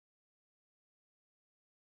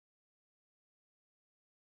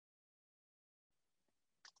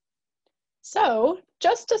So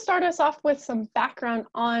just to start us off with some background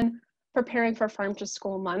on preparing for Farm to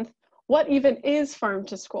School Month, what even is Farm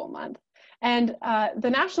to School Month? And the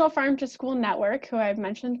National Farm to School Network, who I've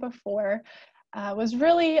mentioned before, was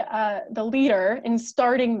really the leader in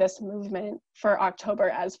starting this movement for October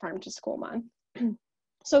as Farm to School Month.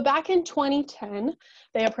 So back in 2010,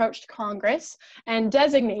 they approached Congress and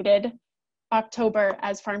designated October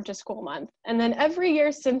as Farm to School Month. And then every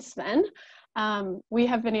year since then, we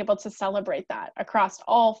have been able to celebrate that across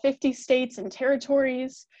all 50 states and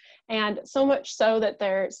territories, and so much so that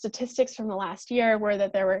their statistics from the last year were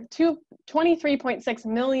that there were 23.6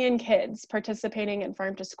 million kids participating in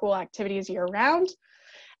farm to school activities year-round.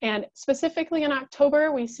 And specifically in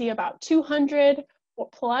October, we see about 200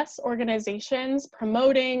 plus organizations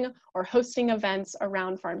promoting or hosting events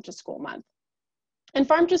around Farm to School Month. And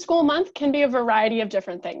Farm to School Month can be a variety of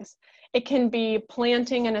different things. It can be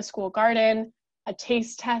planting in a school garden, a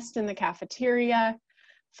taste test in the cafeteria,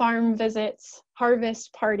 farm visits,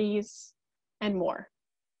 harvest parties, and more.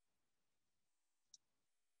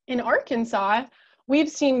 In Arkansas, we've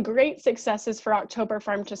seen great successes for October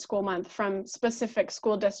Farm to School Month from specific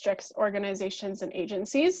school districts, organizations, and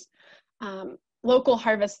agencies. Local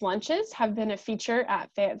harvest lunches have been a feature at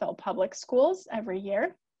Fayetteville Public Schools every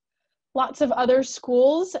year. Lots of other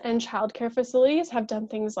schools and childcare facilities have done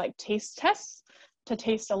things like taste tests to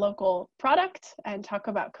taste a local product and talk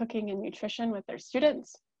about cooking and nutrition with their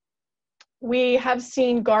students. We have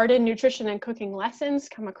seen garden nutrition and cooking lessons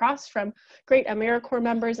come across from great AmeriCorps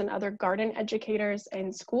members and other garden educators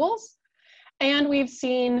in schools. And we've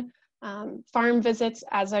seen farm visits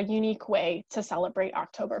as a unique way to celebrate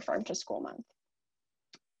October Farm to School Month.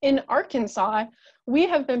 In Arkansas, we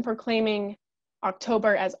have been proclaiming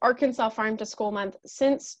October as Arkansas Farm to School Month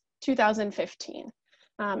since 2015.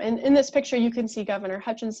 And in this picture, you can see Governor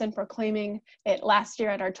Hutchinson proclaiming it last year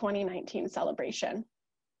at our 2019 celebration.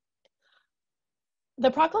 The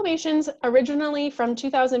proclamations originally from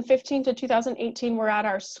 2015 to 2018 were at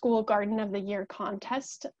our School Garden of the Year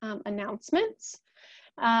contest announcements.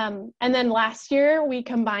 And then last year, we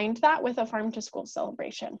combined that with a Farm to School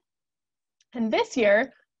celebration. And this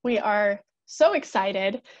year, we are so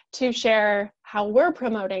excited to share how we're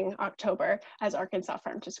promoting October as Arkansas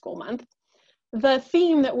Farm to School Month. The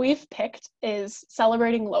theme that we've picked is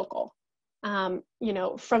celebrating local.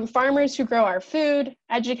 From farmers who grow our food,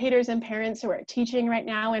 educators and parents who are teaching right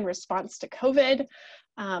now in response to COVID,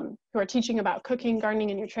 who are teaching about cooking,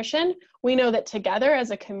 gardening, and nutrition, we know that together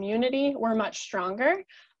as a community, we're much stronger,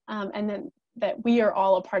 and then that we are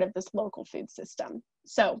all a part of this local food system.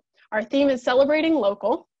 So our theme is celebrating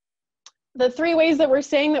local. The three ways that we're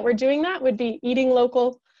saying that we're doing that would be eating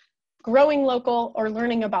local, growing local, or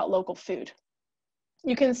learning about local food.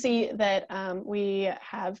 You can see that we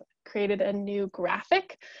have created a new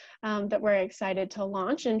graphic that we're excited to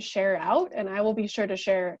launch and share out, and I will be sure to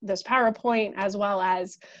share this PowerPoint as well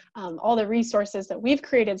as all the resources that we've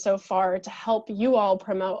created so far to help you all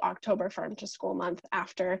promote October Farm to School Month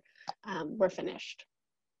after we're finished.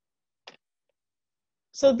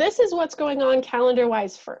 So this is what's going on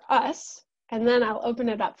calendar-wise for us, and then I'll open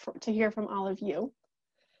it up to hear from all of you.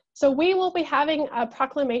 So we will be having a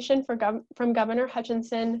proclamation from Governor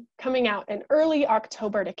Hutchinson coming out in early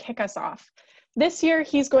October to kick us off. This year,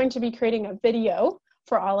 he's going to be creating a video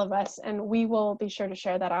for all of us, and we will be sure to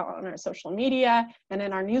share that out on our social media and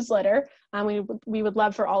in our newsletter. We would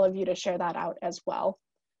love for all of you to share that out as well.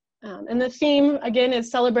 And the theme, again,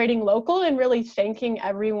 is celebrating local and really thanking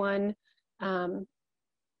everyone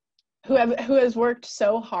who has worked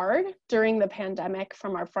so hard during the pandemic,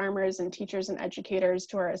 from our farmers and teachers and educators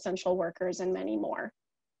to our essential workers and many more.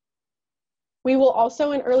 We will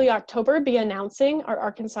also in early October be announcing our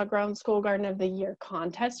Arkansas Grown School Garden of the Year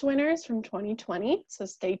contest winners from 2020, so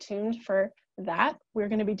stay tuned for that. We're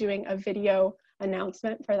going to be doing a video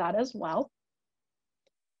announcement for that as well.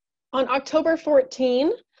 On October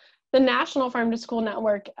 14, the National Farm to School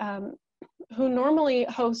Network, who normally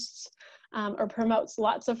hosts or promotes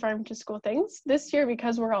lots of farm to school things, this year,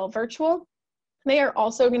 because we're all virtual, they are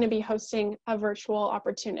also going to be hosting a virtual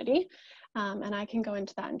opportunity, and I can go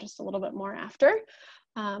into that in just a little bit more after.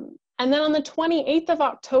 And then on the 28th of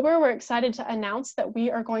October, we're excited to announce that we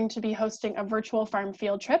are going to be hosting a virtual farm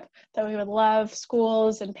field trip that we would love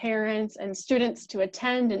schools and parents and students to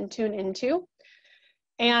attend and tune into.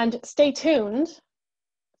 And stay tuned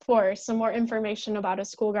for some more information about a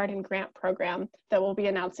school garden grant program that we'll be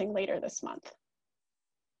announcing later this month.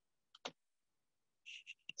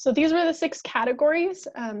 So these were the 6 categories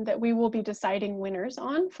that we will be deciding winners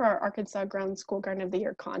on for our Arkansas Grown School Garden of the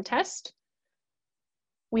Year contest.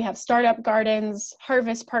 We have startup gardens,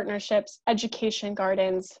 harvest partnerships, education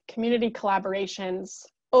gardens, community collaborations,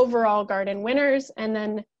 overall garden winners, and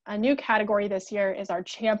then a new category this year is our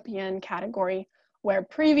champion category, where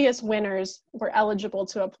previous winners were eligible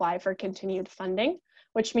to apply for continued funding,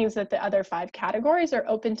 which means that the other 5 categories are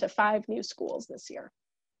open to 5 new schools this year.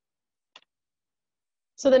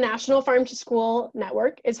 So the National Farm to School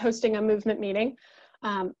Network is hosting a movement meeting.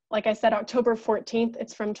 Like I said, October 14th,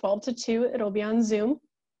 it's from 12 to 2. It'll be on Zoom.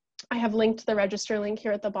 I have linked the register link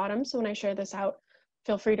here at the bottom, so when I share this out,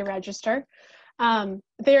 feel free to register.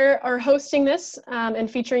 They are hosting this and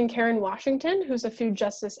featuring Karen Washington, who's a food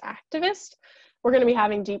justice activist. We're going to be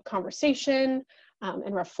having deep conversation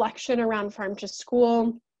and reflection around farm to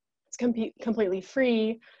school. It's completely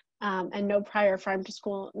free and no prior farm to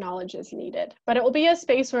school knowledge is needed. But it will be a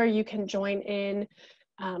space where you can join in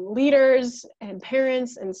leaders and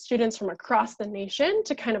parents and students from across the nation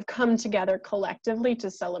to kind of come together collectively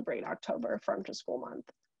to celebrate October Farm to School Month.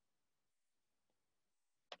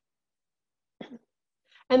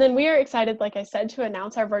 And then we are excited, like I said, to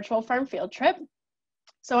announce our virtual farm field trip.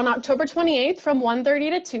 So on October 28th from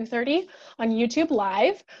 1:30 to 2:30 on YouTube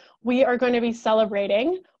Live, we are going to be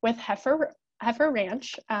celebrating with Heifer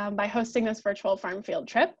Ranch by hosting this virtual farm field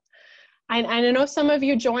trip. I know some of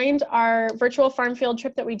you joined our virtual farm field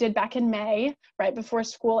trip that we did back in May, right before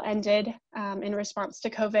school ended in response to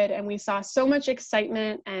COVID, and we saw so much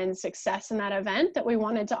excitement and success in that event that we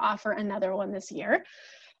wanted to offer another one this year.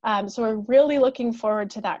 So we're really looking forward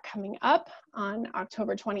to that coming up on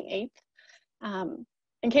October 28th.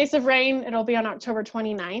 In case of rain, it'll be on October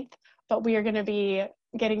 29th, but we are going to be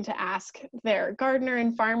getting to ask their gardener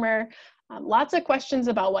and farmer lots of questions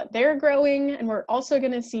about what they're growing, and we're also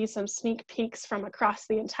going to see some sneak peeks from across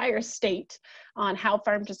the entire state on how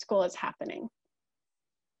farm to school is happening.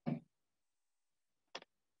 All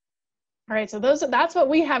right, so that's what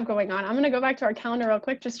we have going on. I'm going to go back to our calendar real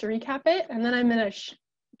quick just to recap it, and then I'm going to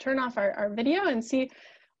turn off our video and see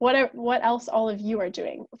what else all of you are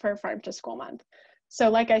doing for Farm to School Month. So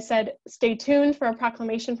like I said, stay tuned for a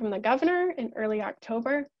proclamation from the governor in early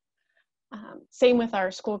October. Same with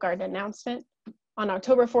our school garden announcement. On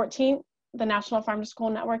October 14th, the National Farm to School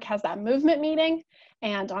Network has that movement meeting.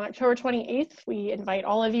 And on October 28th, we invite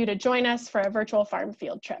all of you to join us for a virtual farm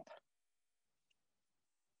field trip.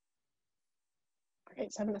 All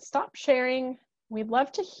right, so I'm going to stop sharing. We'd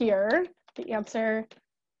love to hear the answer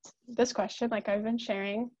to this question, like I've been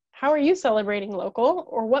sharing. How are you celebrating local,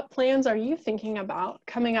 or what plans are you thinking about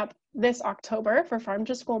coming up this October for Farm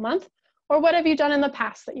to School Month? Or what have you done in the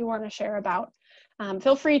past that you want to share about?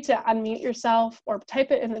 Feel free to unmute yourself or type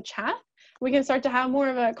it in the chat. We can start to have more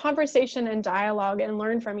of a conversation and dialogue and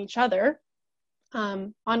learn from each other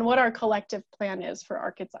on what our collective plan is for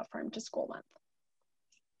Arkansas Farm to School Month.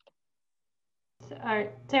 All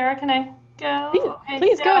right, Sarah, can I go?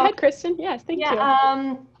 Please go ahead, Kristen. Yes, thank you. So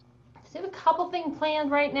I have a couple things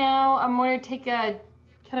planned right now. I'm going to take a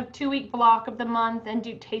kind of 2-week block of the month and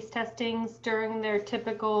do taste testings during their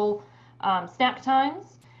typical snack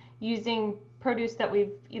times using produce that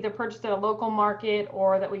we've either purchased at a local market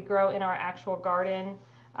or that we grow in our actual garden.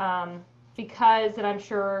 Because, and I'm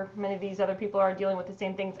sure many of these other people are dealing with the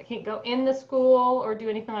same things, I can't go in the school or do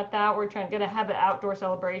anything like that. We're going to have an outdoor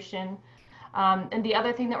celebration. And the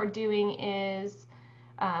other thing that we're doing is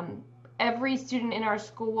every student in our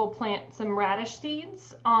school will plant some radish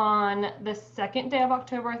seeds on the 2nd day of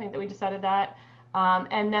October. I think that we decided that.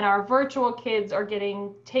 And then our virtual kids are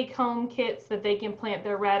getting take-home kits that they can plant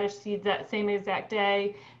their radish seeds that same exact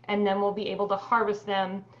day, and then we'll be able to harvest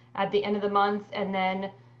them at the end of the month. And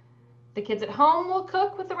then the kids at home will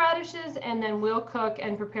cook with the radishes, and then we'll cook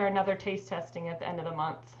and prepare another taste testing at the end of the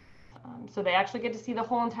month. So they actually get to see the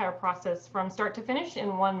whole entire process from start to finish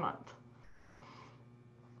in 1 month.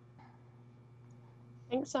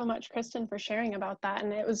 Thanks so much, Kristen, for sharing about that.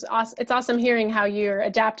 And it's awesome hearing how you're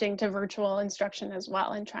adapting to virtual instruction as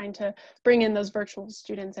well and trying to bring in those virtual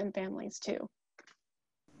students and families too.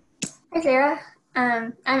 Hi, Sarah.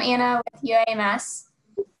 I'm Anna with UAMS.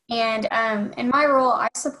 And in my role, I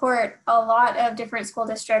support a lot of different school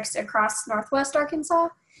districts across Northwest Arkansas.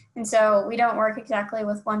 And so we don't work exactly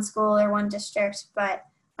with one school or one district, but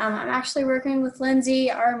I'm actually working with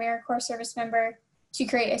Lindsay, our AmeriCorps service member, to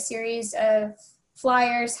create a series of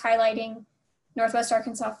flyers highlighting Northwest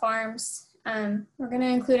Arkansas farms. We're going to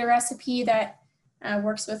include a recipe that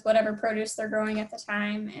works with whatever produce they're growing at the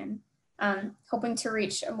time, and hoping to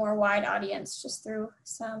reach a more wide audience just through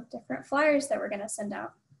some different flyers that we're going to send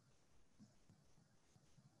out.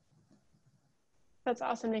 That's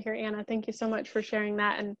awesome to hear, Anna. Thank you so much for sharing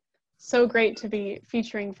that, and so great to be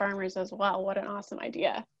featuring farmers as well. What an awesome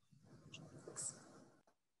idea.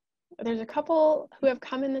 there's a couple who have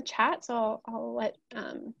come in the chat, so I'll let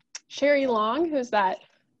Sherry Long, who's that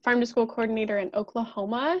farm to school coordinator in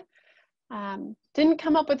Oklahoma, didn't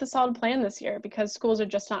come up with a solid plan this year because schools are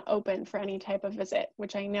just not open for any type of visit,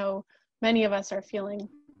 which I know many of us are feeling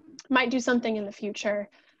might do something in the future.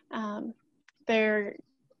 They're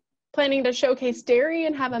planning to showcase dairy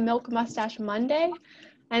and have a Milk Mustache Monday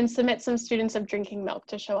and submit some students of drinking milk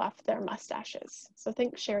to show off their mustaches. So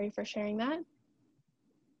thanks, Sherry, for sharing that.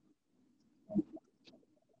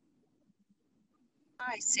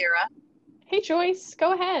 Hi, Sarah. Hey, Joyce,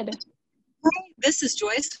 go ahead. Hi, this is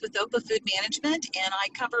Joyce with OPA Food Management, and I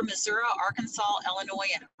cover Missouri, Arkansas, Illinois,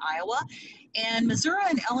 and Iowa. And Missouri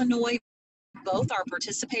and Illinois both are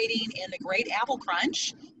participating in the Great Apple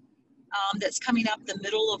Crunch that's coming up the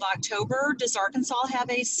middle of October. Does Arkansas have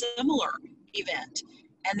a similar event?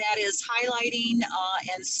 And that is highlighting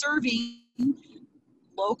and serving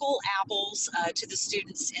local apples to the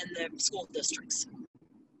students in the school districts.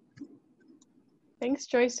 Thanks,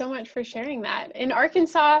 Joyce, so much for sharing that. In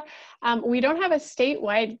Arkansas, we don't have a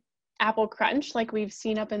statewide apple crunch like we've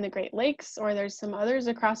seen up in the Great Lakes, or there's some others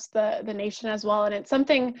across the nation as well. And it's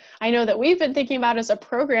something I know that we've been thinking about as a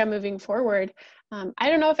program moving forward. I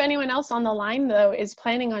don't know if anyone else on the line, though, is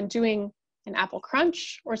planning on doing an apple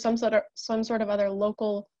crunch or some sort of other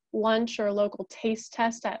local lunch or local taste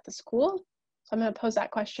test at the school. So I'm going to pose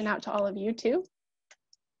that question out to all of you too.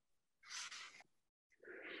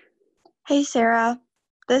 Hey Sarah,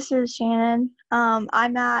 this is Shannon.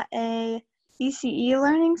 I'm at a ECE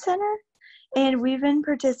Learning Center, and we've been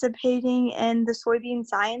participating in the Soybean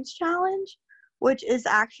Science Challenge, which is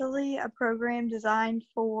actually a program designed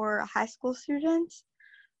for high school students.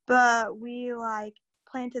 But we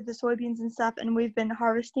planted the soybeans and stuff, and we've been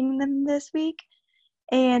harvesting them this week,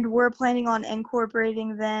 and we're planning on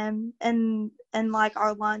incorporating them in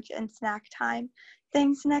our lunch and snack time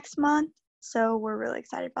things next month. So we're really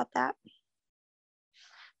excited about that.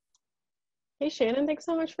 Hey, Shannon, thanks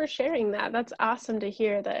so much for sharing that. That's awesome to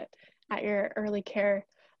hear that at your early care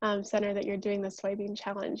center that you're doing the soybean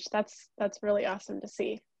challenge. That's really awesome to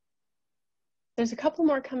see. There's a couple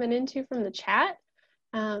more coming in too from the chat.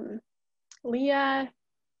 Leah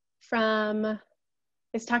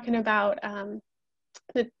is talking about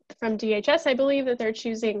from DHS, I believe, that they're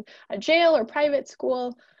choosing a jail or private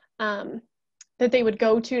school that they would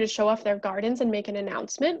go to show off their gardens and make an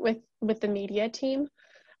announcement with the media team.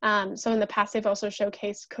 So in the past, they've also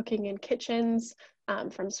showcased cooking in kitchens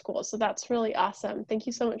from schools. So that's really awesome. Thank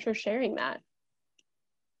you so much for sharing that.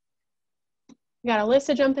 We got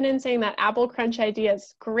Alyssa jumping in saying that apple crunch idea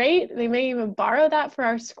is great. They may even borrow that for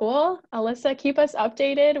our school. Alyssa, keep us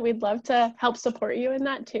updated. We'd love to help support you in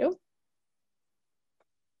that too.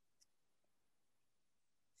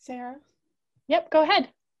 Sarah? Yep, go ahead.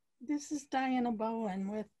 This is Diana Bowen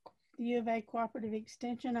with the U of A Cooperative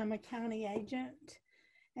Extension. I'm a county agent,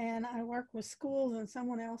 and I work with schools, and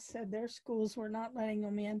someone else said their schools were not letting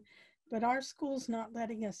them in, but our school's not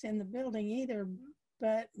letting us in the building either.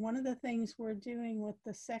 But one of the things we're doing with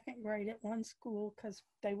the second grade at one school, because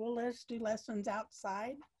they will let us do lessons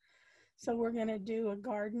outside, so we're going to do a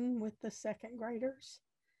garden with the second graders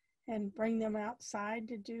and bring them outside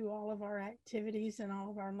to do all of our activities and all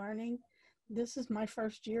of our learning. This is my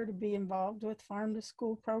first year to be involved with farm to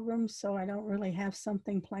school programs, so I don't really have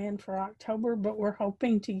something planned for October, but we're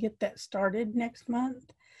hoping to get that started next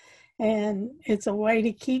month. And it's a way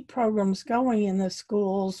to keep programs going in the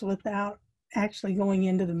schools without actually going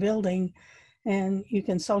into the building, and you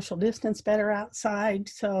can social distance better outside.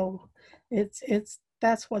 So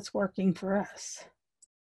that's what's working for us.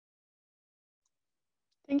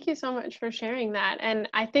 Thank you so much for sharing that. And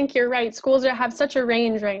I think you're right. Schools have such a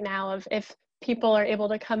range right now of if people are able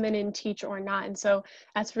to come in and teach or not. And so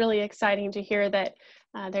that's really exciting to hear that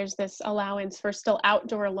there's this allowance for still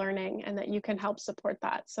outdoor learning and that you can help support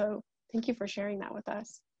that. So thank you for sharing that with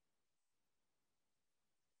us.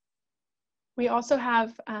 We also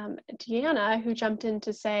have Deanna, who jumped in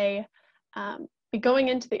to say, be going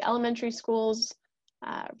into the elementary schools,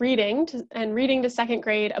 reading to second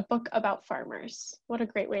grade a book about farmers. What a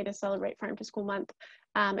great way to celebrate Farm to School Month,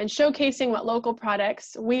 and showcasing what local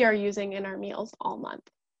products we are using in our meals all month.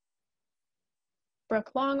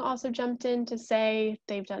 Brooke Long also jumped in to say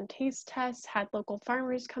they've done taste tests, had local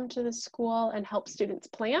farmers come to the school and help students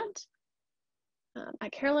plant.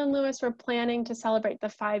 At Carolyn Lewis, we're planning to celebrate the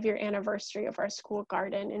 5-year anniversary of our school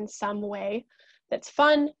garden in some way that's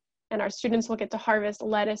fun, and our students will get to harvest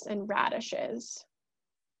lettuce and radishes.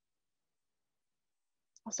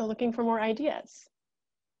 Also looking for more ideas.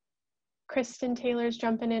 Kristen Taylor's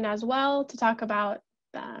jumping in as well to talk about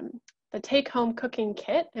the take-home cooking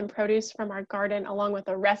kit and produce from our garden, along with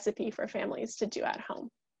a recipe for families to do at home.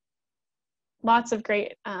 Lots of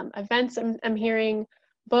great events I'm hearing,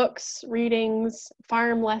 books, readings,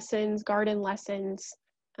 farm lessons, garden lessons,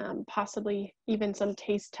 possibly even some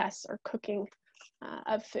taste tests or cooking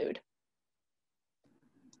of food.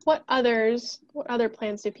 What other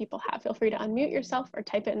plans do people have? Feel free to unmute yourself or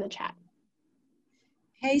type it in the chat.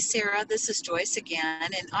 Hey Sarah, this is Joyce again,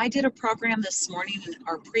 and I did a program this morning in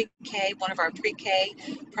our pre-K, one of our pre-K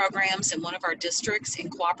programs in one of our districts in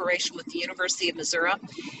cooperation with the University of Missouri,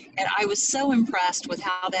 and I was so impressed with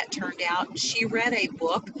how that turned out. She read a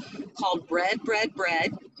book called Bread, Bread,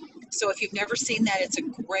 Bread. So if you've never seen that, it's a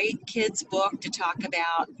great kids book to talk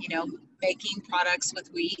about, making products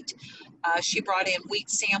with wheat. She brought in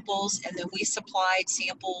wheat samples, and then we supplied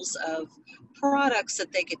samples of products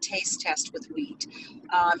that they could taste test with wheat.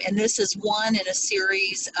 And this is one in a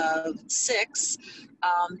series of 6,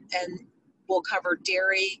 and we'll cover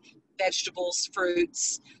dairy, vegetables,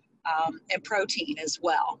 fruits, and protein as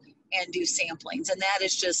well, and do samplings. And that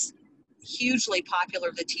is just hugely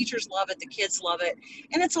popular. The teachers love it, the kids love it,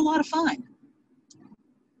 and it's a lot of fun.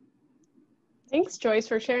 Thanks, Joyce,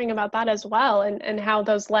 for sharing about that as well, and how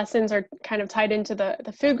those lessons are kind of tied into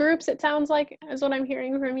the food groups, it sounds like, is what I'm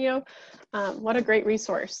hearing from you. What a great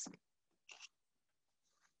resource.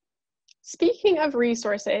 Speaking of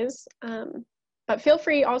resources, but feel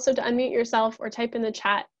free also to unmute yourself or type in the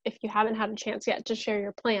chat if you haven't had a chance yet to share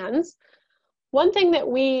your plans. One thing that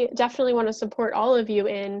we definitely want to support all of you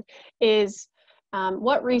in is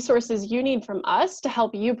what resources you need from us to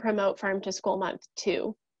help you promote Farm to School Month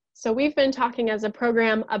 2. So we've been talking as a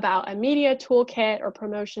program about a media toolkit or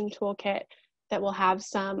promotion toolkit that will have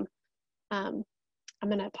some, I'm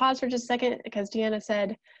going to pause for just a second because Deanna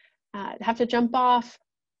said, have to jump off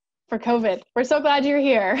for COVID. We're so glad you're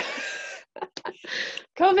here.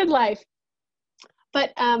 COVID life.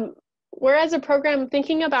 But we're as a program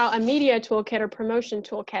thinking about a media toolkit or promotion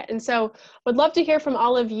toolkit. And so would love to hear from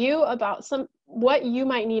all of you about what you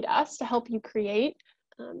might need us to help you create.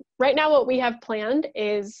 Right now, what we have planned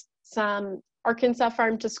is some Arkansas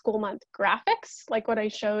Farm to School Month graphics, like what I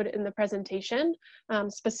showed in the presentation,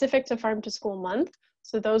 specific to Farm to School Month.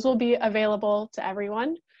 So those will be available to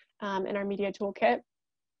everyone in our media toolkit.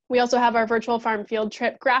 We also have our virtual farm field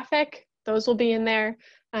trip graphic. Those will be in there.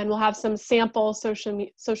 And we'll have some sample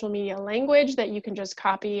social media language that you can just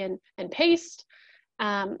copy and paste.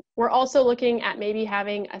 We're also looking at maybe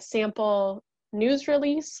having a sample news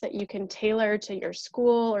release that you can tailor to your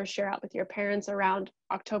school or share out with your parents around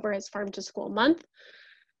October as Farm to School Month.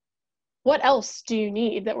 What else do you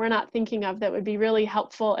need that we're not thinking of that would be really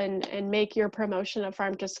helpful and make your promotion of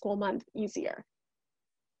Farm to School Month easier?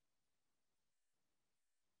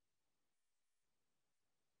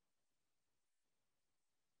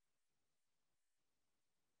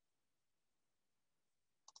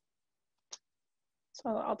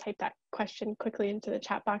 So I'll type that question quickly into the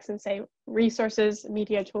chat box and say resources,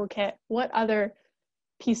 media toolkit. What other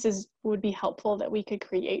pieces would be helpful that we could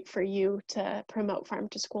create for you to promote Farm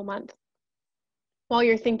to School Month? While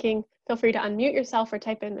you're thinking, feel free to unmute yourself or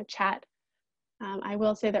type in the chat. I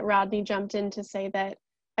will say that Rodney jumped in to say that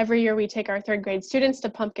every year we take our 3rd grade students to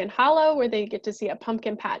Pumpkin Hollow, where they get to see a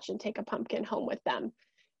pumpkin patch and take a pumpkin home with them.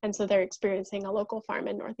 And so they're experiencing a local farm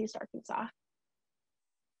in Northeast Arkansas.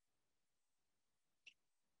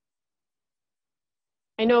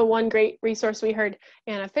 I know one great resource we heard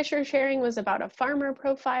Anna Fisher sharing was about a farmer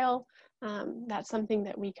profile. That's something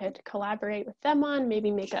that we could collaborate with them on,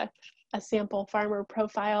 maybe make a sample farmer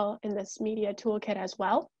profile in this media toolkit as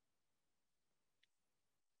well.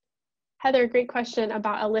 Heather, great question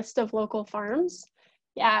about a list of local farms.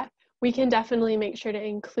 Yeah, we can definitely make sure to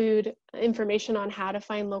include information on how to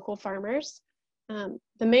find local farmers. The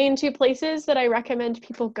main 2 places that I recommend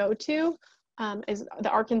people go to is the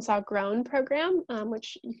Arkansas Grown program,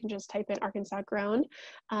 which you can just type in Arkansas Grown,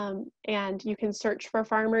 and you can search for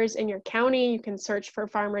farmers in your county. You can search for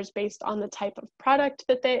farmers based on the type of product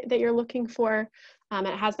that you're looking for.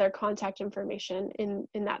 It has their contact information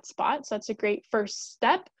in that spot, so that's a great first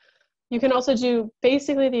step. You can also do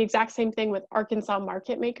basically the exact same thing with Arkansas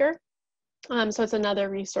Market Maker, so it's another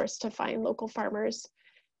resource to find local farmers.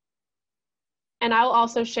 And I'll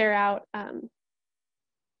also share out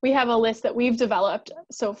we have a list that we've developed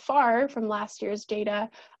so far from last year's data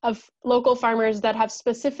of local farmers that have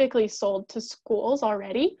specifically sold to schools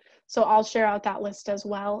already. So I'll share out that list as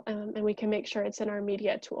well, and we can make sure it's in our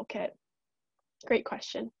media toolkit. Great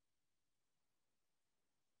question.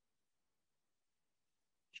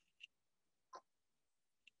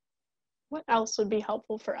 What else would be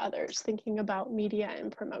helpful for others thinking about media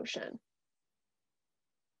and promotion?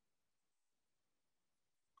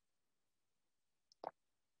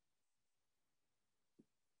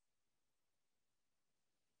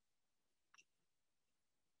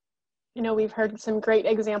 You know, we've heard some great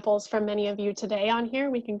examples from many of you today on here.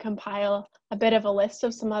 We can compile a bit of a list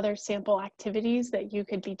of some other sample activities that you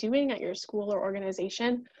could be doing at your school or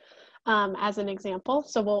organization as an example.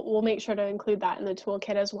 So we'll make sure to include that in the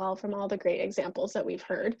toolkit as well from all the great examples that we've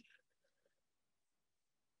heard.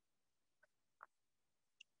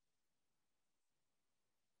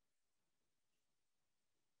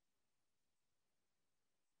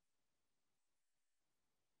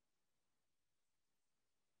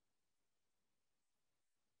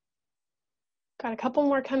 Got a couple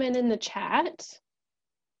more coming in the chat.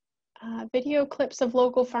 Video clips of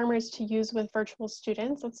local farmers to use with virtual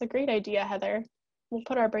students. That's a great idea, Heather. We'll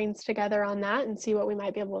put our brains together on that and see what we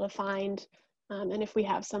might be able to find. And if we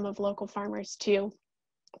have some of local farmers too,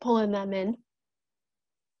 pulling them in.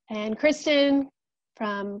 And Kristen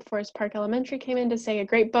from Forest Park Elementary came in to say a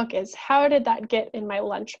great book is How Did That Get in My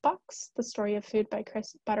Lunchbox? The Story of Food by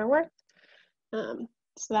Chris Butterworth.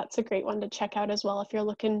 So that's a great one to check out as well if you're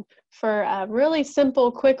looking for a really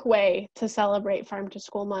simple, quick way to celebrate Farm to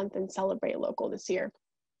School Month and celebrate local this year.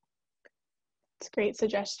 It's a great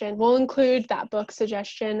suggestion. We'll include that book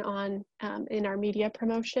suggestion on in our media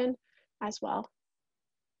promotion as well.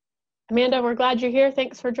 Amanda, we're glad you're here.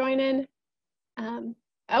 Thanks for joining.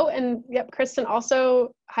 Oh, and yep, Kristen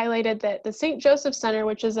also highlighted that the St. Joseph Center,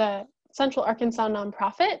 which is a Central Arkansas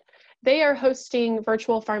nonprofit, they are hosting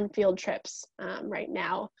virtual farm field trips right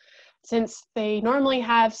now. Since they normally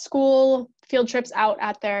have school field trips out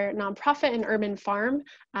at their nonprofit and urban farm,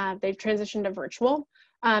 they've transitioned to virtual.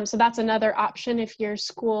 So that's another option if your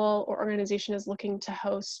school or organization is looking to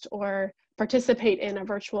host or participate in a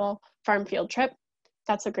virtual farm field trip.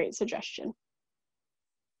 That's a great suggestion.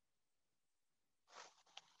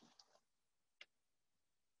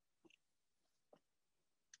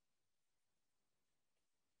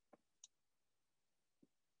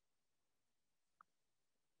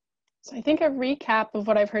 So I think a recap of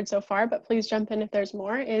what I've heard so far, but please jump in if there's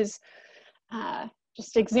more, is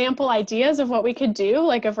just example ideas of what we could do,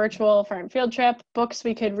 like a virtual farm field trip, books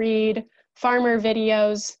we could read, farmer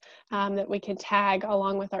videos that we could tag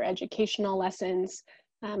along with our educational lessons,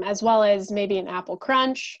 as well as maybe an apple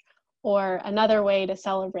crunch or another way to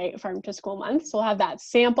celebrate Farm to School Month. So we'll have that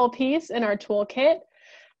sample piece in our toolkit,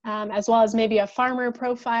 as well as maybe a farmer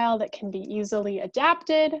profile that can be easily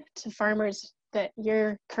adapted to farmers that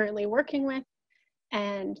you're currently working with,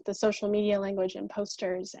 and the social media language and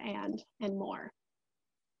posters and more.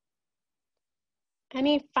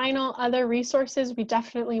 Any final other resources? We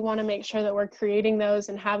definitely want to make sure that we're creating those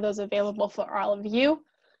and have those available for all of you.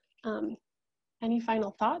 Any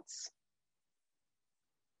final thoughts?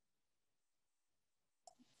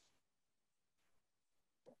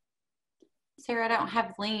 Sarah, I don't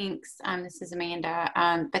have links. This is Amanda,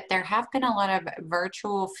 but there have been a lot of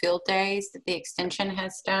virtual field days that the Extension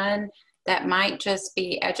has done that might just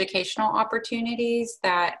be educational opportunities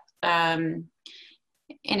that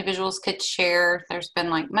individuals could share. There's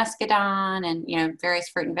been like muscadine and, you know, various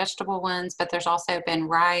fruit and vegetable ones, but there's also been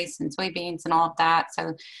rice and soybeans and all of that.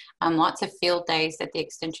 So lots of field days that the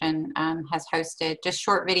Extension has hosted, just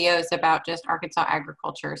short videos about just Arkansas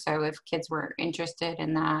agriculture. So if kids were interested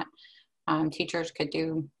in that, teachers could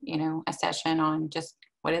do, you know, a session on just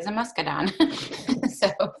what is a muscadine. So,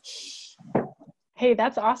 hey,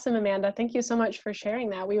 that's awesome, Amanda. Thank you so much for sharing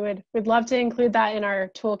that. We'd love to include that in our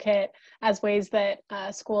toolkit as ways that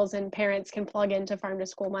schools and parents can plug into Farm to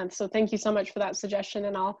School Month. So thank you so much for that suggestion,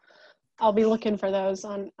 and I'll be looking for those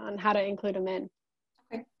on how to include them in.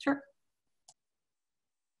 Okay, sure.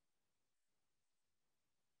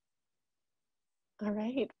 All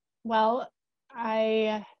right. Well,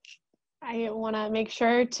 I want to make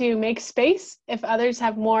sure to make space if others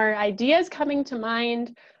have more ideas coming to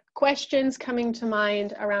mind, questions coming to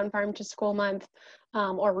mind around Farm to School Month,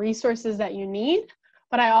 or resources that you need.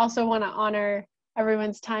 But I also want to honor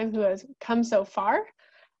everyone's time who has come so far.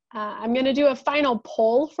 I'm going to do a final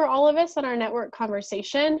poll for all of us on our network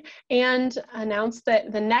conversation and announce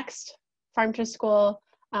that the next Farm to School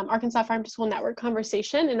Arkansas Farm to School Network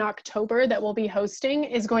conversation in October that we'll be hosting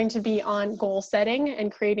is going to be on goal setting and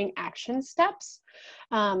creating action steps.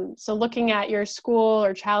 So looking at your school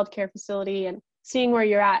or childcare facility and seeing where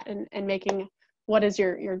you're at and making what is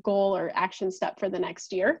your goal or action step for the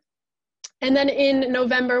next year. And then in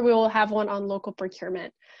November, we will have one on local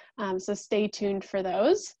procurement. So stay tuned for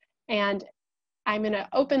those. And I'm going to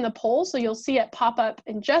open the poll, so you'll see it pop up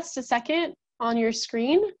in just a second on your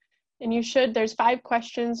screen. And there's 5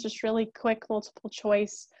 questions, just really quick, multiple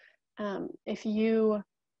choice. If you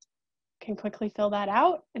can quickly fill that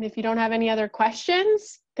out. And if you don't have any other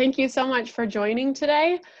questions, thank you so much for joining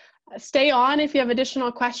today. stay on if you have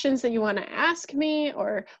additional questions that you want to ask me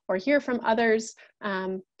or hear from others.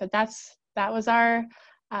 But that was our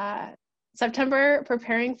September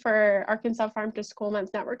Preparing for Arkansas Farm to School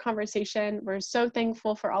Month Network conversation. We're so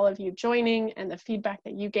thankful for all of you joining and the feedback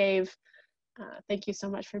that you gave. Thank you so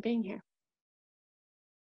much for being here.